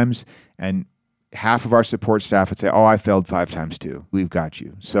 5 times, and half of our support staff would say, oh, I failed 5 times too. We've got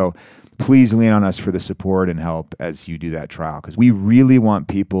you. So please lean on us for the support and help as you do that trial, because we really want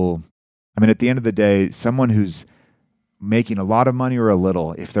people. I mean, at the end of the day, someone who's making a lot of money or a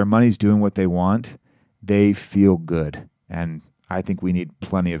little, if their money's doing what they want, they feel good. And I think we need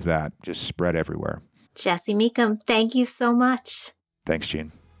plenty of that just spread everywhere. Jesse Mecham, thank you so much. Thanks,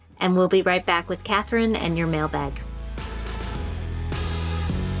 Jean. And we'll be right back with Catherine and your mailbag.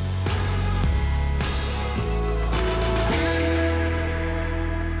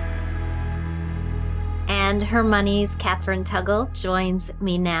 And Her Money's Catherine Tuggle joins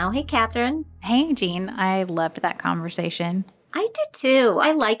me now. Hey, Catherine. Hey, Jean. I loved that conversation. I did too.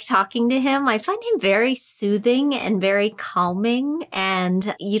 I like talking to him. I find him very soothing and very calming.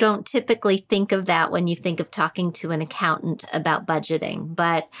 And you don't typically think of that when you think of talking to an accountant about budgeting.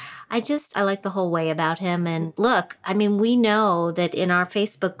 But I like the whole way about him. And look, I mean, we know that in our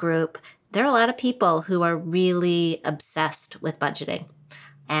Facebook group, there are a lot of people who are really obsessed with budgeting.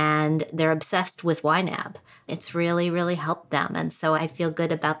 And they're obsessed with YNAB. It's really, really helped them. And so I feel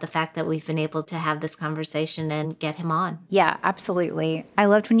good about the fact that we've been able to have this conversation and get him on. Yeah, absolutely. I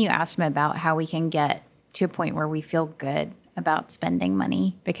loved when you asked him about how we can get to a point where we feel good about spending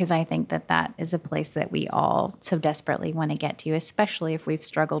money, because I think that is a place that we all so desperately want to get to, especially if we've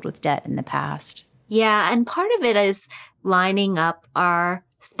struggled with debt in the past. Yeah, and part of it is lining up our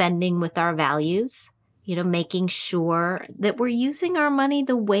spending with our values. Making sure that we're using our money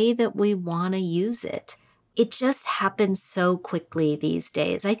the way that we want to use it. It just happens so quickly these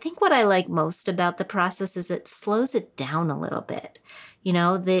days. I think what I like most about the process is it slows it down a little bit.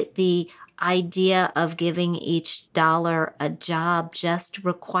 The idea of giving each dollar a job just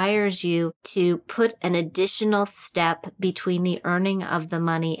requires you to put an additional step between the earning of the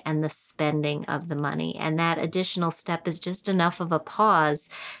money and the spending of the money. And that additional step is just enough of a pause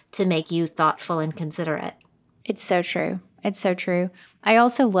to make you thoughtful and considerate. It's so true. It's so true. I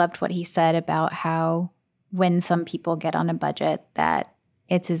also loved what he said about how when some people get on a budget, that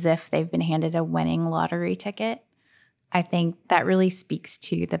it's as if they've been handed a winning lottery ticket. I think that really speaks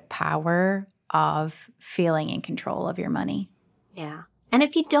to the power of feeling in control of your money. Yeah. And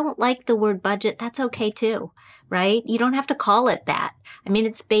if you don't like the word budget, that's okay too, right? You don't have to call it that. I mean,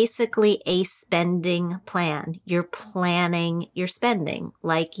 it's basically a spending plan. You're planning your spending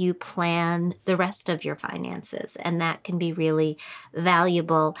like you plan the rest of your finances. And that can be really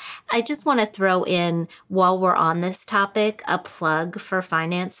valuable. I just want to throw in, while we're on this topic, a plug for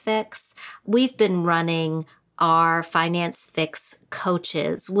Finance Fix. We've been running our Finance Fix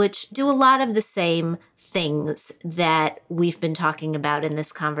coaches, which do a lot of the same things that we've been talking about in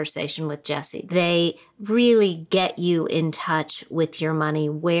this conversation with Jesse. They really get you in touch with your money,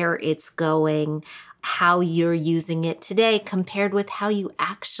 where it's going, how you're using it today compared with how you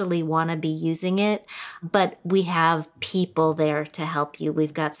actually want to be using it. But we have people there to help you.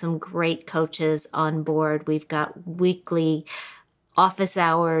 We've got some great coaches on board. We've got weekly office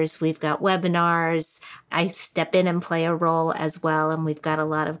hours, we've got webinars. I step in and play a role as well, and we've got a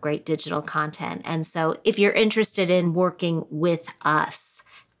lot of great digital content. And so if you're interested in working with us,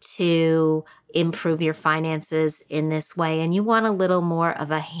 to improve your finances in this way and you want a little more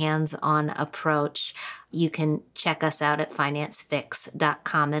of a hands-on approach, you can check us out at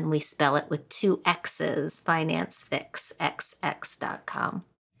financefix.com, and we spell it with 2 X's, financefixxx.com.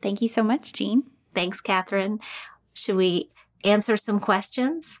 Thank you so much, Jean. Thanks, Catherine. Should we answer some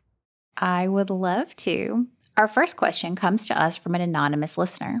questions? I would love to. Our first question comes to us from an anonymous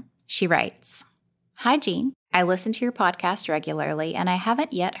listener. She writes, "Hi, Jean. I listen to your podcast regularly, and I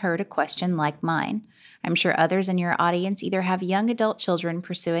haven't yet heard a question like mine. I'm sure others in your audience either have young adult children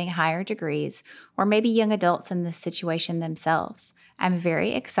pursuing higher degrees or maybe young adults in this situation themselves. I'm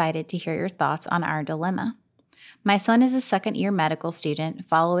very excited to hear your thoughts on our dilemma. My son is a second-year medical student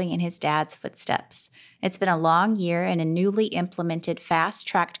following in his dad's footsteps. It's been a long year and a newly implemented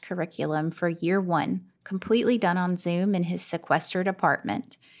fast-tracked curriculum for year 1, completely done on Zoom in his sequestered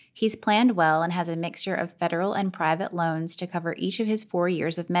apartment. He's planned well and has a mixture of federal and private loans to cover each of his 4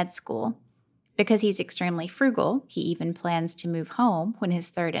 years of med school. Because he's extremely frugal, he even plans to move home when his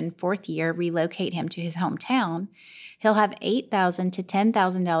 3rd and 4th year relocate him to his hometown. He'll have $8,000 to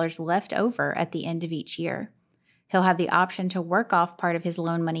 $10,000 left over at the end of each year. He'll have the option to work off part of his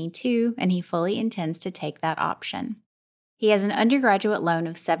loan money too, and he fully intends to take that option. He has an undergraduate loan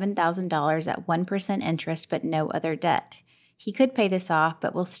of $7,000 at 1% interest but no other debt. He could pay this off,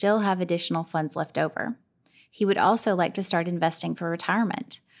 but will still have additional funds left over. He would also like to start investing for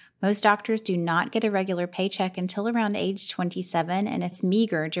retirement. Most doctors do not get a regular paycheck until around age 27, and it's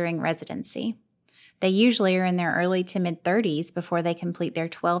meager during residency. They usually are in their early to mid-30s before they complete their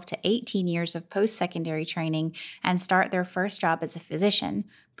 12 to 18 years of post-secondary training and start their first job as a physician,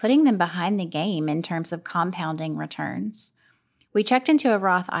 putting them behind the game in terms of compounding returns. We checked into a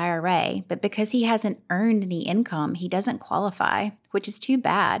Roth IRA, but because he hasn't earned any income, he doesn't qualify, which is too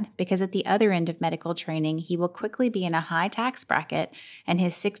bad because at the other end of medical training, he will quickly be in a high tax bracket, and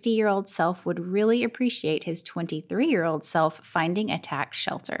his 60-year-old self would really appreciate his 23-year-old self finding a tax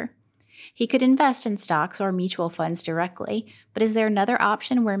shelter. He could invest in stocks or mutual funds directly, but is there another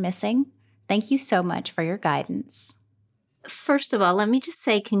option we're missing? Thank you so much for your guidance." First of all, let me just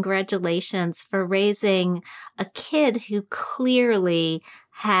say congratulations for raising a kid who clearly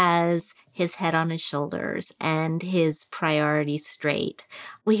has his head on his shoulders and his priorities straight.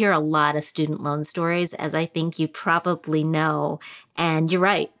 We hear a lot of student loan stories, as I think you probably know, and you're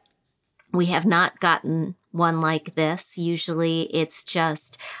right. We have not gotten one like this. Usually it's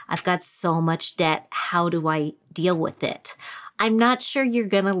just, I've got so much debt. How do I deal with it? I'm not sure you're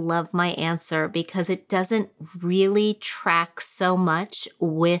going to love my answer because it doesn't really track so much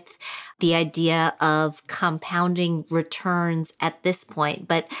with the idea of compounding returns at this point.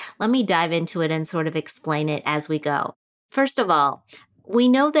 But let me dive into it and sort of explain it as we go. First of all, we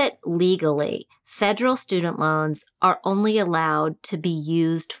know that legally, federal student loans are only allowed to be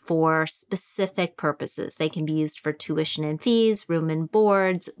used for specific purposes. They can be used for tuition and fees, room and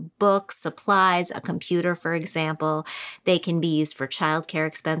boards, books, supplies, a computer, for example. They can be used for childcare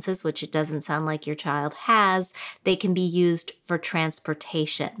expenses, which it doesn't sound like your child has. They can be used for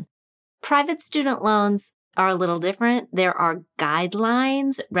transportation. Private student loans are a little different. There are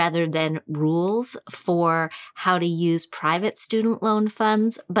guidelines rather than rules for how to use private student loan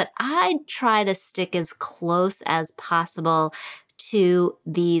funds, but I'd try to stick as close as possible to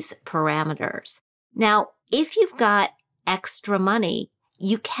these parameters. Now, if you've got extra money,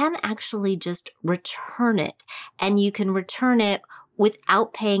 you can actually just return it, and you can return it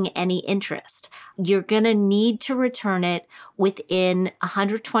without paying any interest. You're going to need to return it within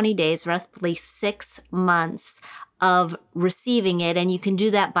 120 days, roughly 6 months of receiving it. And you can do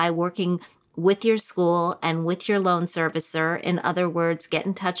that by working with your school and with your loan servicer. In other words, get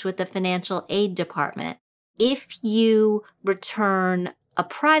in touch with the financial aid department. If you return a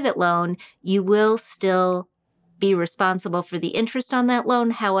private loan, you will still be responsible for the interest on that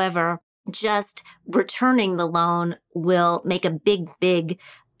loan. However, just returning the loan will make a big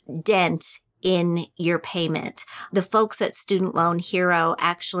dent in your payment. The folks at Student Loan Hero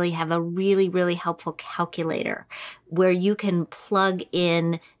actually have a really helpful calculator where you can plug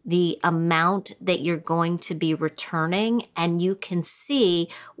in the amount that you're going to be returning, and you can see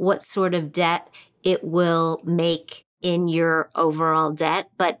what sort of debt it will make in your overall debt.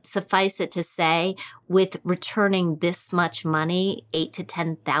 But suffice it to say, with returning this much money, $8,000 to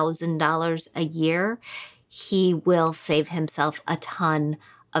 $10,000 a year, he will save himself a ton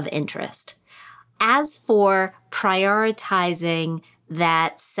of interest. As for prioritizing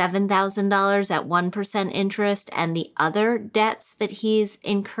that $7,000 at 1% interest and the other debts that he's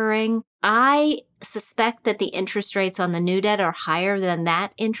incurring, I suspect that the interest rates on the new debt are higher than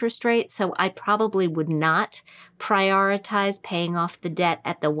that interest rate. So I probably would not prioritize paying off the debt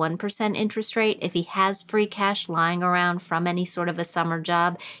at the 1% interest rate. If he has free cash lying around from any sort of a summer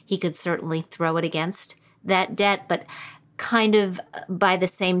job, he could certainly throw it against that debt. But kind of by the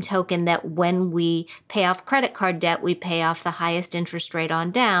same token that when we pay off credit card debt, we pay off the highest interest rate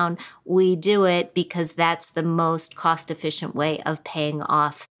on down, we do it because that's the most cost-efficient way of paying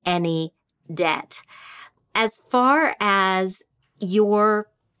off any debt. As far as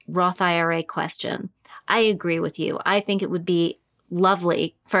your Roth IRA question, I agree with you. I think it would be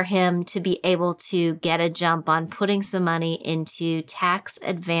lovely for him to be able to get a jump on putting some money into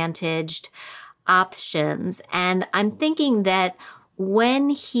tax-advantaged options. And I'm thinking that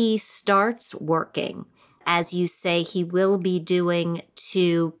when he starts working, as you say, he will be doing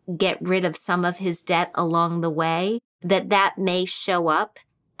to get rid of some of his debt along the way, that may show up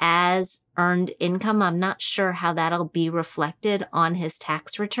as earned income. I'm not sure how that'll be reflected on his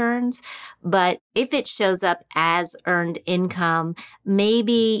tax returns, but if it shows up as earned income,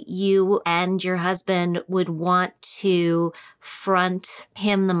 maybe you and your husband would want to front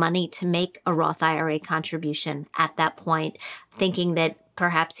him the money to make a Roth IRA contribution at that point, thinking that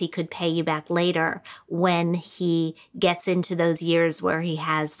perhaps he could pay you back later when he gets into those years where he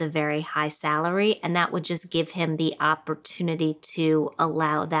has the very high salary. And that would just give him the opportunity to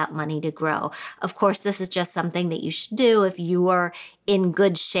allow that money to grow. Of course, this is just something that you should do if you are in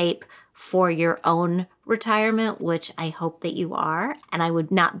good shape for your own retirement, which I hope that you are. And I would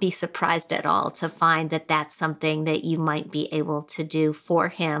not be surprised at all to find that that's something that you might be able to do for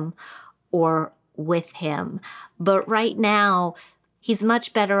him or with him. But right now, he's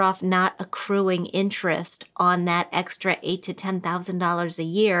much better off not accruing interest on that extra $8,000 to $10,000 a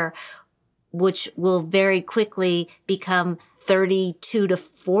year, which will very quickly become $32,000 to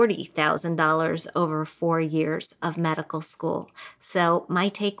 $40,000 over 4 years of medical school. So my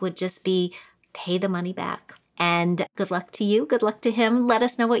take would just be pay the money back. And good luck to you. Good luck to him. Let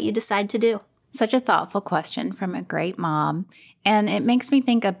us know what you decide to do. Such a thoughtful question from a great mom. And it makes me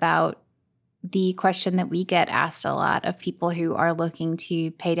think about the question that we get asked a lot of people who are looking to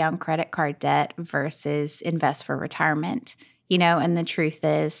pay down credit card debt versus invest for retirement. And the truth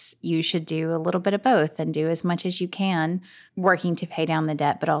is you should do a little bit of both and do as much as you can working to pay down the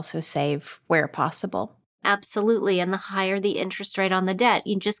debt, but also save where possible. Absolutely. And the higher the interest rate on the debt,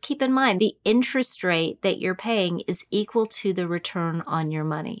 you just keep in mind the interest rate that you're paying is equal to the return on your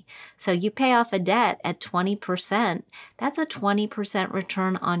money. So you pay off a debt at 20%, that's a 20%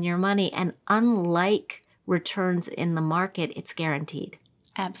 return on your money. And unlike returns in the market, it's guaranteed.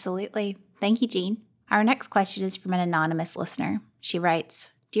 Absolutely. Thank you, Jean. Our next question is from an anonymous listener. She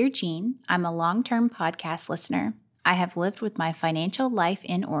writes, "Dear Jean, I'm a long-term podcast listener. I have lived with my financial life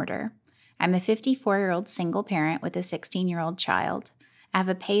in order. I'm a 54-year-old single parent with a 16-year-old child. I have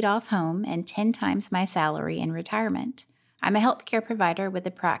a paid-off home and 10 times my salary in retirement. I'm a healthcare provider with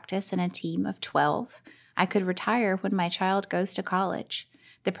a practice and a team of 12. I could retire when my child goes to college.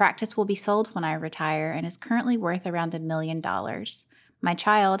 The practice will be sold when I retire and is currently worth around $1 million. My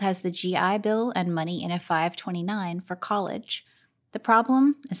child has the GI Bill and money in a 529 for college. The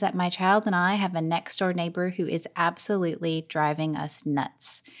problem is that my child and I have a next-door neighbor who is absolutely driving us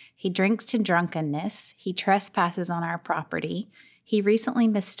nuts. He drinks to drunkenness. He trespasses on our property. He recently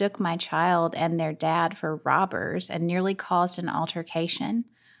mistook my child and their dad for robbers and nearly caused an altercation.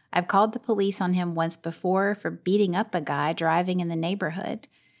 I've called the police on him once before for beating up a guy driving in the neighborhood.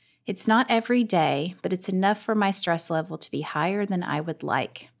 It's not every day, but it's enough for my stress level to be higher than I would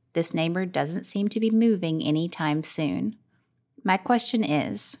like. This neighbor doesn't seem to be moving anytime soon. My question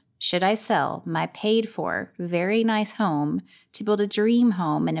is, should I sell my paid-for, very nice home to build a dream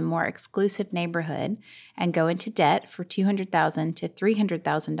home in a more exclusive neighborhood and go into debt for $200,000 to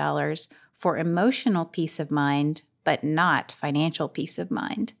 $300,000 for emotional peace of mind, but not financial peace of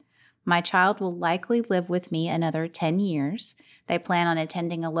mind? My child will likely live with me another 10 years. They plan on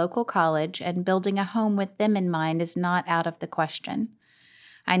attending a local college, and building a home with them in mind is not out of the question.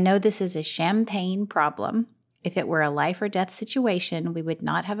 I know this is a champagne problem. If it were a life or death situation, we would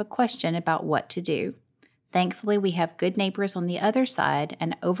not have a question about what to do. Thankfully, we have good neighbors on the other side,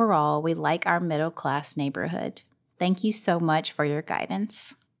 and overall, we like our middle-class neighborhood. Thank you so much for your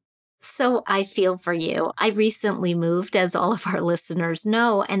guidance." So I feel for you. I recently moved, as all of our listeners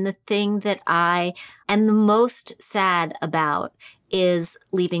know, and the thing that I am the most sad about is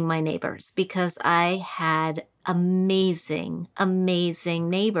leaving my neighbors, because I had amazing, amazing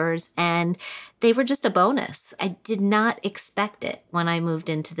neighbors, and they were just a bonus. I did not expect it when I moved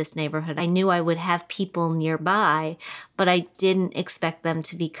into this neighborhood. I knew I would have people nearby, but I didn't expect them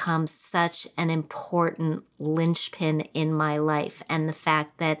to become such an important linchpin in my life. And the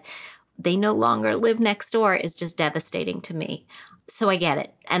fact that they no longer live next door is just devastating to me. So I get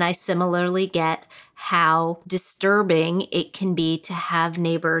it. And I similarly get how disturbing it can be to have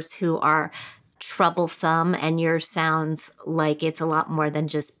neighbors who are troublesome, and yours sounds like it's a lot more than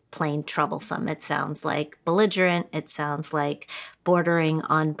just plain troublesome. It sounds like belligerent. It sounds like bordering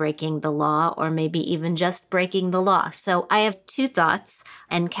on breaking the law, or maybe even just breaking the law. So I have two thoughts.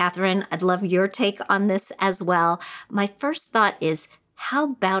 And Catherine, I'd love your take on this as well. My first thought is, how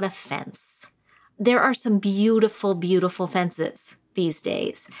about a fence? There are some beautiful, beautiful fences these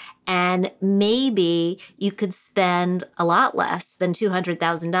days. And maybe you could spend a lot less than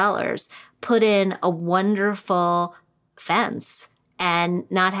 $200,000, put in a wonderful fence and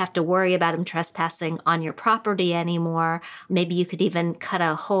not have to worry about him trespassing on your property anymore. Maybe you could even cut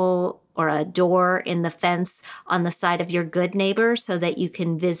a hole or a door in the fence on the side of your good neighbor so that you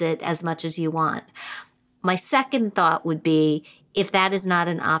can visit as much as you want. My second thought would be, if that is not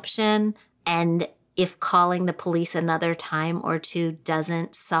an option, and if calling the police another time or two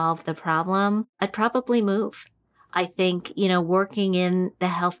doesn't solve the problem, I'd probably move. I think, working in the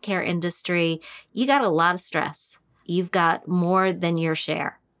healthcare industry, you got a lot of stress. You've got more than your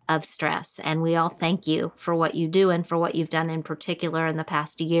share of stress. And we all thank you for what you do and for what you've done in particular in the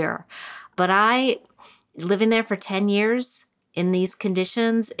past year. But living there for 10 years in these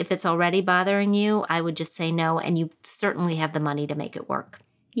conditions, if it's already bothering you, I would just say no. And you certainly have the money to make it work.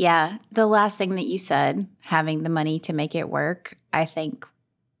 Yeah, the last thing that you said, having the money to make it work, I think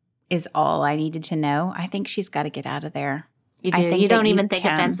is all I needed to know. I think she's got to get out of there. You do. You don't even think a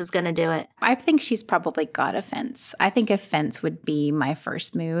fence is going to do it. I think she's probably got a fence. I think a fence would be my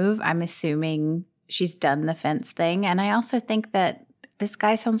first move. I'm assuming she's done the fence thing. And I also think that this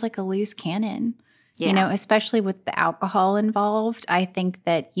guy sounds like a loose cannon. Yeah. Especially with the alcohol involved. I think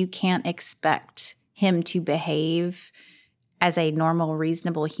that you can't expect him to behave as a normal,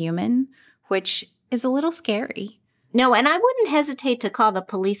 reasonable human, which is a little scary. No, and I wouldn't hesitate to call the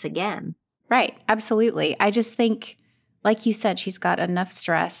police again. Right, absolutely. I just think, like you said, she's got enough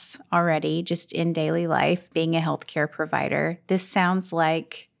stress already just in daily life, being a healthcare provider. This sounds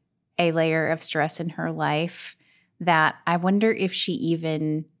like a layer of stress in her life that I wonder if she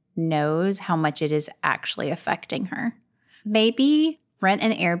even knows how much it is actually affecting her. Maybe rent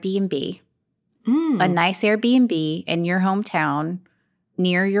an Airbnb. A nice Airbnb in your hometown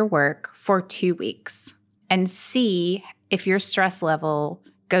near your work for 2 weeks and see if your stress level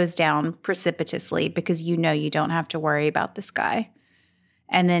goes down precipitously because you don't have to worry about this guy.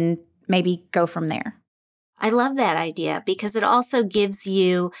 And then maybe go from there. I love that idea because it also gives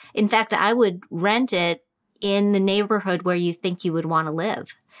you, in fact, I would rent it in the neighborhood where you think you would want to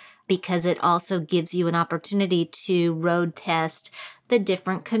live, because it also gives you an opportunity to road test the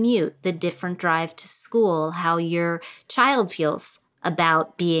different commute, the different drive to school, how your child feels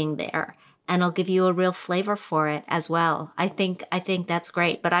about being there. And it'll give you a real flavor for it as well. I think that's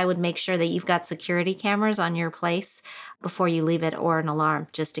great. But I would make sure that you've got security cameras on your place before you leave it, or an alarm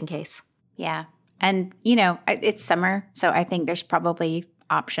just in case. Yeah. And, it's summer. So I think there's probably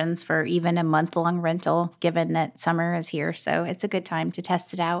options for even a month-long rental, given that summer is here. So it's a good time to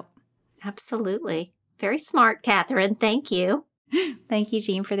test it out. Absolutely. Very smart, Catherine. Thank you. Thank you,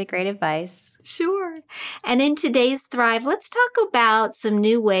 Jean, for the great advice. Sure. And in today's Thrive, let's talk about some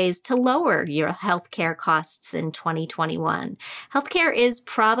new ways to lower your healthcare costs in 2021. Healthcare is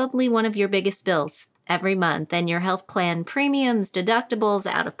probably one of your biggest bills every month, and your health plan premiums, deductibles,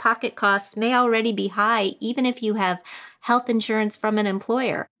 out-of-pocket costs may already be high, even if you have health insurance from an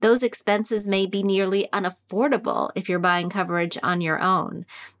employer. Those expenses may be nearly unaffordable if you're buying coverage on your own.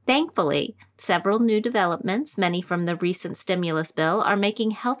 Thankfully, several new developments, many from the recent stimulus bill, are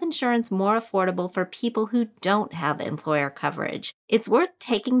making health insurance more affordable for people who don't have employer coverage. It's worth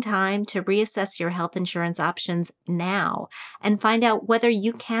taking time to reassess your health insurance options now and find out whether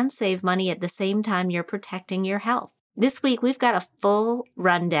you can save money at the same time you're protecting your health. This week, we've got a full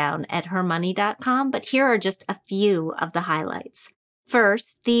rundown at hermoney.com, but here are just a few of the highlights.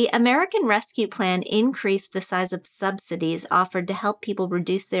 First, the American Rescue Plan increased the size of subsidies offered to help people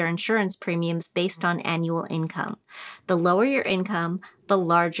reduce their insurance premiums based on annual income. The lower your income, the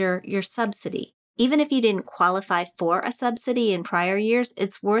larger your subsidy. Even if you didn't qualify for a subsidy in prior years,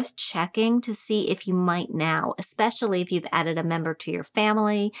 it's worth checking to see if you might now, especially if you've added a member to your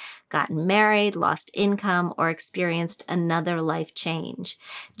family, gotten married, lost income, or experienced another life change.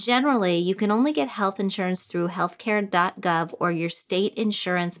 Generally, you can only get health insurance through healthcare.gov or your state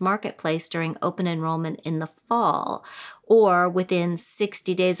insurance marketplace during open enrollment in the fall, or within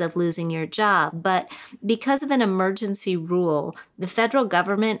 60 days of losing your job. But because of an emergency rule, the federal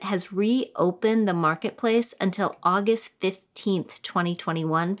government has reopened the marketplace until August 15th,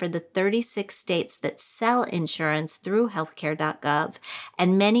 2021 for the 36 states that sell insurance through healthcare.gov,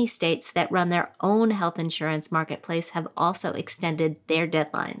 and many states that run their own health insurance marketplace have also extended their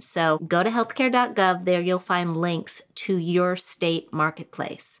deadlines. So go to healthcare.gov. There you'll find links to your state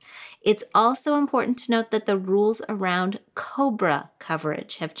marketplace. It's also important to note that the rules around COBRA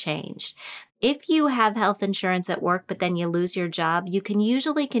coverage have changed. If you have health insurance at work, but then you lose your job, you can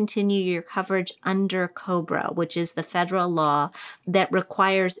usually continue your coverage under COBRA, which is the federal law that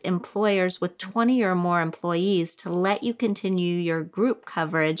requires employers with 20 or more employees to let you continue your group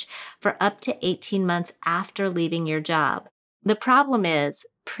coverage for up to 18 months after leaving your job. The problem is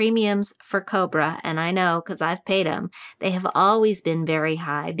premiums for COBRA, and I know because I've paid them, they have always been very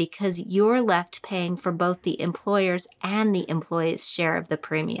high because you're left paying for both the employer's and the employee's share of the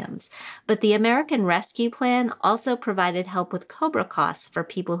premiums. But the American Rescue Plan also provided help with COBRA costs for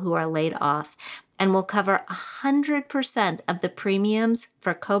people who are laid off and will cover 100% of the premiums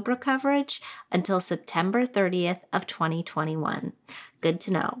for COBRA coverage until September 30th of 2021. Good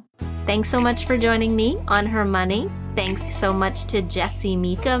to know. Thanks so much for joining me on Her Money. Thanks so much to Jesse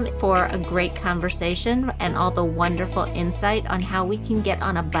Meekum for a great conversation and all the wonderful insight on how we can get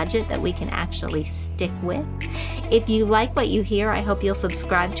on a budget that we can actually stick with. If you like what you hear, I hope you'll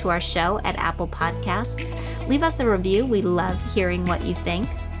subscribe to our show at Apple Podcasts. Leave us a review. We love hearing what you think.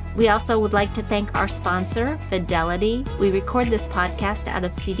 We also would like to thank our sponsor, Fidelity. We record this podcast out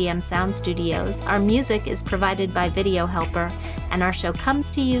of CDM Sound Studios. Our music is provided by Video Helper, and our show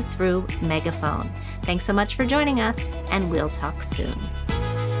comes to you through Megaphone. Thanks so much for joining us, and we'll talk soon.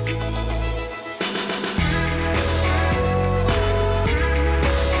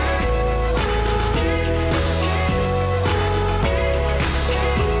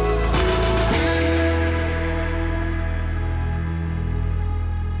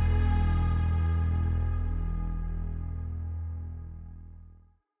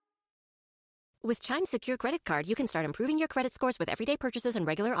 With Chime's secure credit card, you can start improving your credit scores with everyday purchases and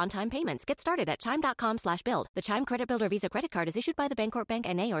regular on-time payments. Get started at Chime.com/build. The Chime Credit Builder Visa credit card is issued by the Bancorp Bank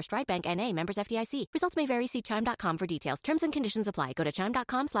N.A. or Stride Bank N.A. members FDIC. Results may vary. See Chime.com for details. Terms and conditions apply. Go to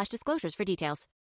Chime.com/disclosures for details.